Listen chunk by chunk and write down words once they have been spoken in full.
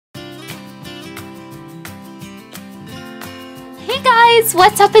Hi guys,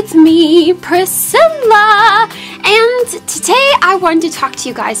 what's up? It's me, Priscilla, and today I wanted to talk to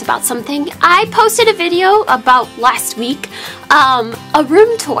you guys about something. I posted a video about last week, a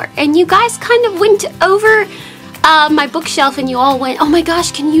room tour, and you guys kind of went over my bookshelf and you all went, oh my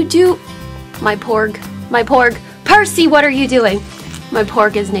gosh, can you do my porg, Percy, what are you doing? My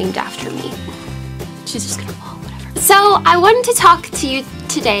porg is named after me. She's just gonna fall, whatever. So I wanted to talk to you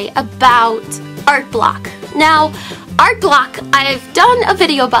today about art block. Now, art block, I've done a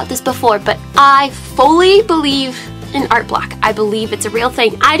video about this before, but I fully believe in art block. I believe it's a real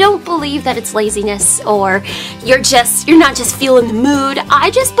thing. I don't believe that it's laziness or you're not just feeling the mood. I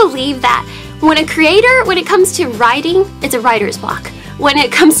just believe that when it comes to writing, it's a writer's block. When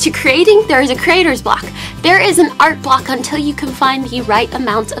it comes to creating, there is a creator's block. There is an art block until you can find the right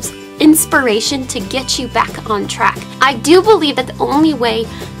amount of inspiration to get you back on track. I do believe that the only way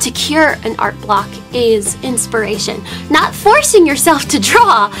to cure an art block is inspiration. Not forcing yourself to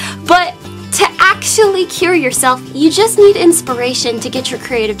draw, but to actually cure yourself, you just need inspiration to get your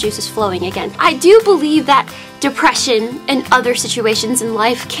creative juices flowing again. I do believe that depression and other situations in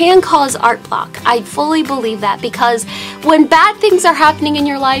life can cause art block. I fully believe that because when bad things are happening in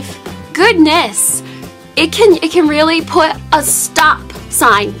your life, goodness, it can really put a stop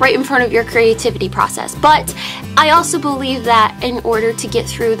sign right in front of your creativity process. But I also believe that in order to get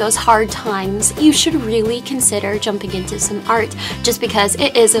through those hard times, you should really consider jumping into some art just because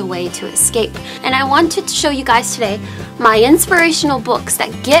it is a way to escape. And I wanted to show you guys today my inspirational books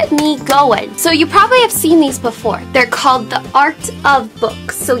that get me going. So you probably have seen these before. They're called The Art of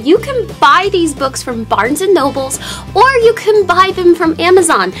Books. So you can buy these books from Barnes & Nobles or you can buy them from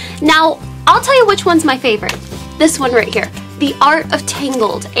Amazon. Now, I'll tell you which one's my favorite. This one right here. The Art of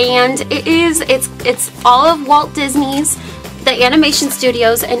Tangled, and it's all of Walt Disney's, the animation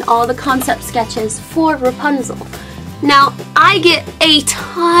studios, and all the concept sketches for Rapunzel. Now, I get a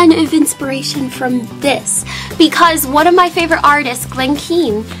ton of inspiration from this because one of my favorite artists, Glen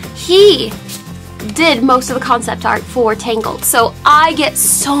Keane, he did most of the concept art for Tangled. So I get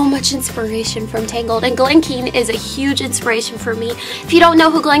so much inspiration from Tangled, and Glen Keane is a huge inspiration for me. If you don't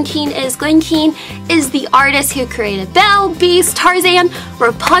know who Glen Keane is the artist who created Belle, Beast, Tarzan,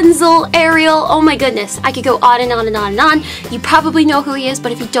 Rapunzel, Ariel. Oh my goodness, I could go on and on and on and on. You probably know who he is,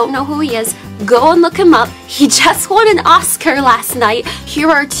 but if you don't know who he is, go and look him up. He just won an Oscar last night. Here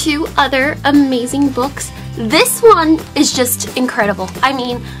are two other amazing books. This one is just incredible. I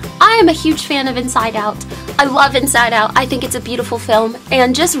mean, I am a huge fan of Inside Out. I love Inside Out. I think it's a beautiful film,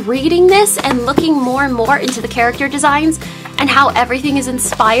 and just reading this and looking more and more into the character designs and how everything is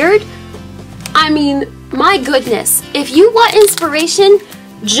inspired, I mean, my goodness. If you want inspiration,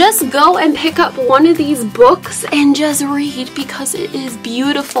 just go and pick up one of these books and just read because it is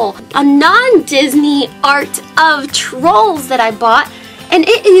beautiful. A non-Disney art of trolls that I bought, and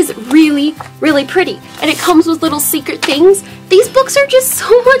it is really, really pretty. And it comes with little secret things. These books are just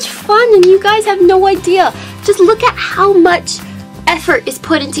so much fun, and you guys have no idea. Just look at how much effort is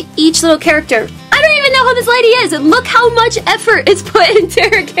put into each little character. I don't even know who this lady is, and look how much effort is put into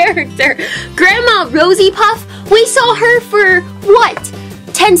her character. Grandma Rosie Puff, we saw her for, what,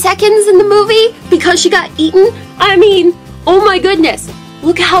 10 seconds in the movie because she got eaten? I mean, oh my goodness.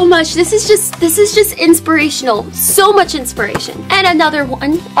 Look how much, this is just inspirational, so much inspiration. And another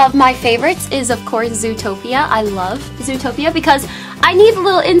one of my favorites is of course Zootopia. I love Zootopia because I need a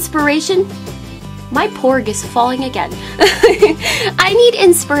little inspiration. My porg is falling again. I need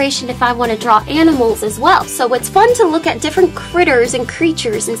inspiration if I want to draw animals as well. So it's fun to look at different critters and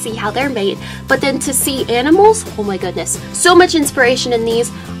creatures and see how they're made. But then to see animals, oh my goodness. So much inspiration in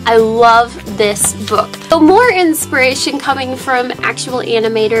these. I love this book. So more inspiration coming from actual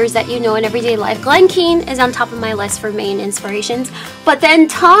animators that you know in everyday life. Glen Keane is on top of my list for main inspirations. But then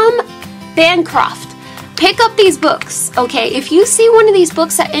Tom Bancroft. Pick up these books, okay? If you see one of these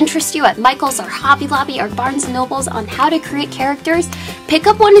books that interest you at Michael's or Hobby Lobby or Barnes & Noble's on how to create characters, pick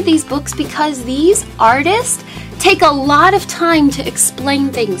up one of these books because these artists take a lot of time to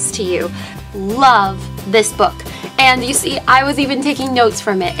explain things to you. Love this book. And you see, I was even taking notes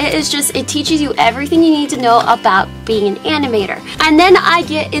from it. It teaches you everything you need to know about being an animator. And then I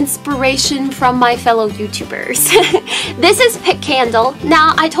get inspiration from my fellow YouTubers. This is Pick Candle.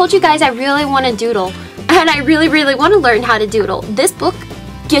 Now, I told you guys I really want to doodle. And I really, really want to learn how to doodle. This book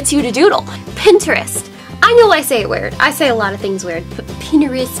gets you to doodle. Pinterest. I know I say it weird. I say a lot of things weird.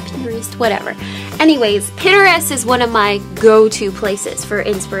 Pinterest, whatever. Anyways, Pinterest is one of my go-to places for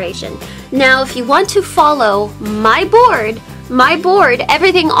inspiration. Now, if you want to follow my board, my board,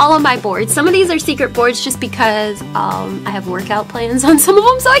 everything, all of my boards. Some of these are secret boards just because I have workout plans on some of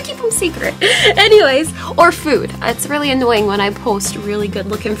them, so I keep them secret. Anyways, or food. It's really annoying when I post really good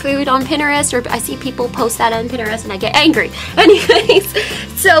looking food on Pinterest, or I see people post that on Pinterest and I get angry. Anyways,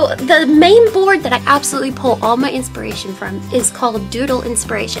 so the main board that I absolutely pull all my inspiration from is called Doodle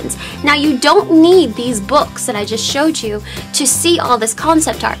Inspirations. Now you don't need these books that I just showed you to see all this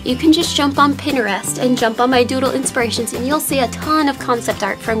concept art. You can just jump on Pinterest and jump on my Doodle Inspirations and you'll see a ton of concept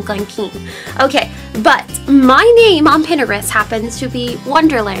art from Glen Keane. Okay, but my name on Pinterest happens to be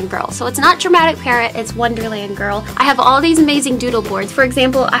Wonderland Girl. So it's not DramaticParrot, it's Wonderland Girl. I have all these amazing doodle boards. For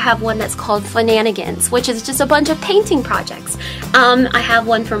example, I have one that's called Fananigans, which is just a bunch of painting projects. I have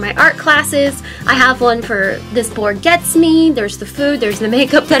one for my art classes. I have one for This Board Gets Me. There's the food, there's the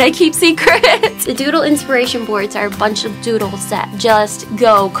makeup that I keep secret. The Doodle Inspiration boards are a bunch of doodles that just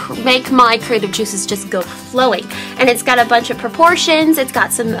go, make my creative juices just go flowing. And it's got a bunch of proportions, it's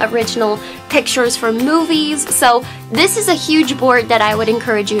got some original pictures from movies, so this is a huge board that I would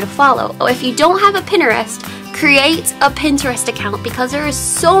encourage you to follow. If you don't have a Pinterest, create a Pinterest account because there is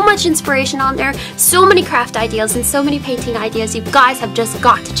so much inspiration on there, so many craft ideas and so many painting ideas. You guys have just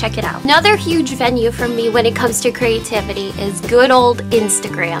got to check it out. Another huge venue for me when it comes to creativity is good old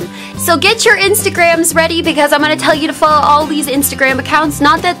Instagram. So get your Instagrams ready because I'm going to tell you to follow all these Instagram accounts.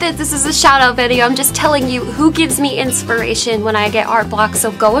 Not that this is a shout out video, I'm just telling you who gives me inspiration when I get art blocks.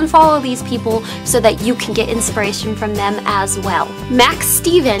 So go and follow these people so that you can get inspiration from them as well. Max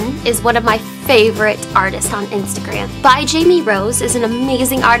Steven is one of my favorite artists on Instagram. By Jamie Rose is an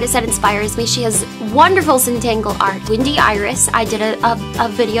amazing artist that inspires me. She has wonderful Tangled art. Windy Iris, I did a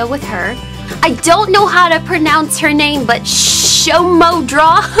video with her. I don't know how to pronounce her name, but Shomo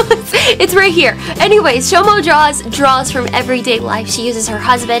Draw. It's right here. Anyways, Shomo draws from everyday life. She uses her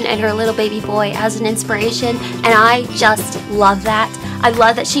husband and her little baby boy as an inspiration, and I just love that. I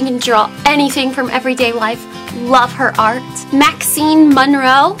love that she can draw anything from everyday life. Love her art. Maxine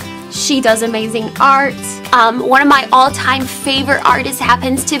Monroe. She does amazing art. One of my all-time favorite artists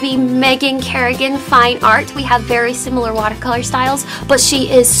happens to be Megan Kerrigan Fine Art. We have very similar watercolor styles, but she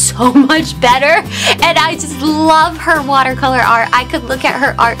is so much better, and I just love her watercolor art. I could look at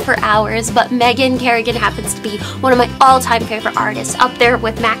her art for hours, but Megan Kerrigan happens to be one of my all-time favorite artists, up there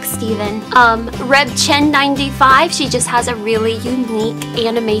with Max Steven. Reb Chen 95, she just has a really unique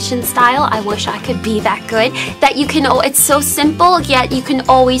animation style. I wish I could be that good. That you can, it's so simple, yet you can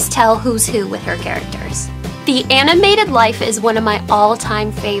always tell who's who with her characters. The Animated Life is one of my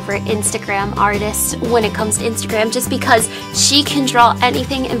all-time favorite Instagram artists when it comes to Instagram, just because she can draw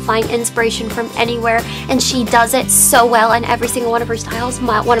anything and find inspiration from anywhere, and she does it so well in every single one of her styles.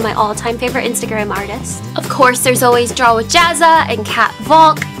 One of my all-time favorite Instagram artists. Of course, there's always Draw with Jazza and Kat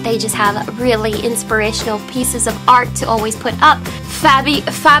Volk. They just have really inspirational pieces of art to always put up.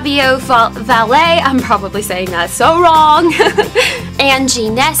 Fabio Valet, I'm probably saying that so wrong. Angie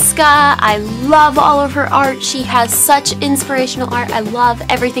Nesca, I love all of her art. She has such inspirational art. I love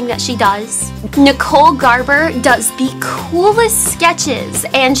everything that she does. Nicole Garber does the coolest sketches,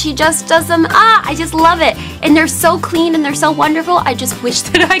 and she just does them, I just love it. And they're so clean and they're so wonderful. I just wish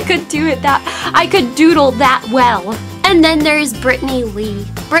that I could do it, that I could doodle that well. And then there's Brittany Lee.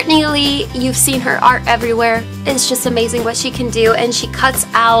 Brittany Lee, you've seen her art everywhere. It's just amazing what she can do, and she cuts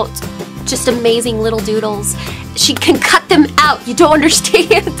out just amazing little doodles. She can cut them out, you don't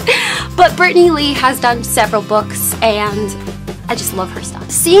understand. But Brittany Lee has done several books, and I just love her stuff.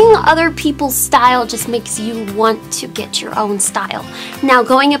 Seeing other people's style just makes you want to get your own style. Now,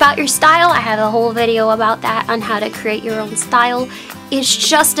 going about your style, I have a whole video about that, on how to create your own style. It's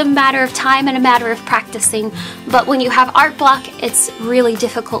just a matter of time and a matter of practicing, but when you have art block, it's really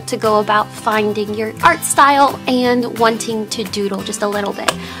difficult to go about finding your art style and wanting to doodle just a little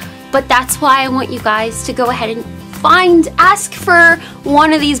bit. But that's why I want you guys to go ahead and ask for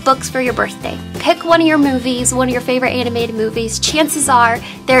one of these books for your birthday. Pick one of your movies, one of your favorite animated movies. Chances are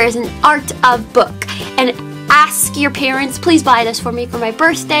there is an art of book, and ask your parents, please buy this for me for my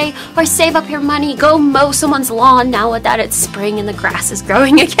birthday, or save up your money, go mow someone's lawn now that it's spring and the grass is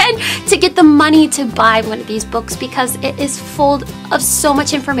growing again, to get the money to buy one of these books, because it is full of so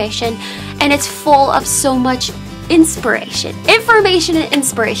much information, and it's full of so much information and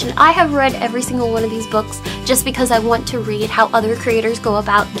inspiration. I have read every single one of these books just because I want to read how other creators go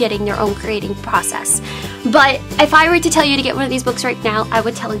about getting their own creating process. But if I were to tell you to get one of these books right now, I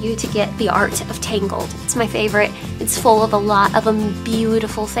would tell you to get The Art of Tangled. It's my favorite. It's full of a lot of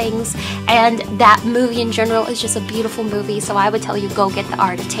beautiful things, and that movie in general is just a beautiful movie, so I would tell you go get The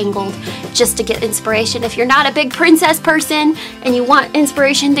Art of Tangled just to get inspiration. If you're not a big princess person and you want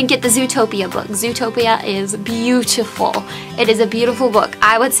inspiration, then get the Zootopia book. Zootopia is beautiful. It is a beautiful book.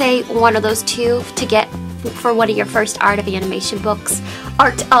 I would say one of those two to get for one of your first art of animation books.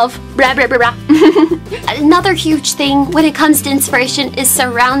 Art of blah blah blah blah. Another huge thing when it comes to inspiration is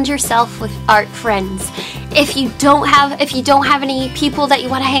surround yourself with art friends. If you don't have any people that you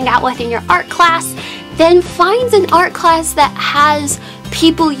want to hang out with in your art class, then find an art class that has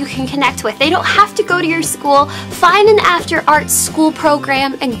people you can connect with. They don't have to go to your school. Find an after art school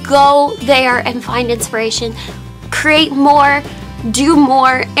program and go there and find inspiration. Create more, do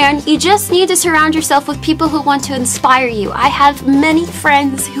more, and you just need to surround yourself with people who want to inspire you. I have many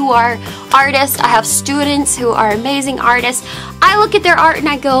friends who are artists. I have students who are amazing artists. I look at their art and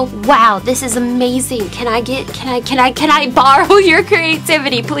I go, wow, this is amazing. Can I borrow your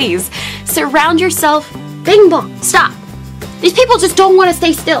creativity, please? Surround yourself. Bing bong, stop. These people just don't want to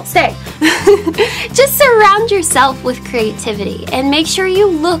stay still. Stay. Just surround yourself with creativity and make sure you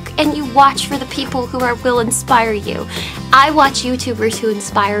look and you watch for the people who will inspire you. I watch YouTubers who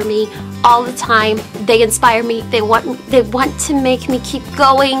inspire me all the time. They inspire me. They want to make me keep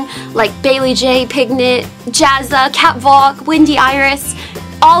going, like Bailey J, Pignet, Jazza, Catwalk, Windy Iris,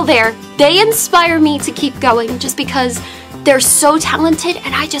 all there. They inspire me to keep going just because they're so talented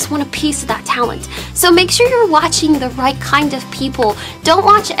and I just want a piece of that talent. So make sure you're watching the right kind of people. Don't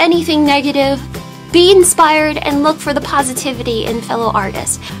watch anything negative. Be inspired and look for the positivity in fellow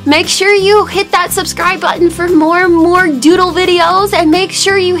artists. Make sure you hit that subscribe button for more doodle videos, and make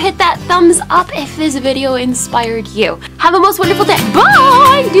sure you hit that thumbs up if this video inspired you. Have a most wonderful day.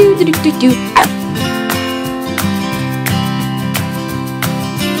 Bye!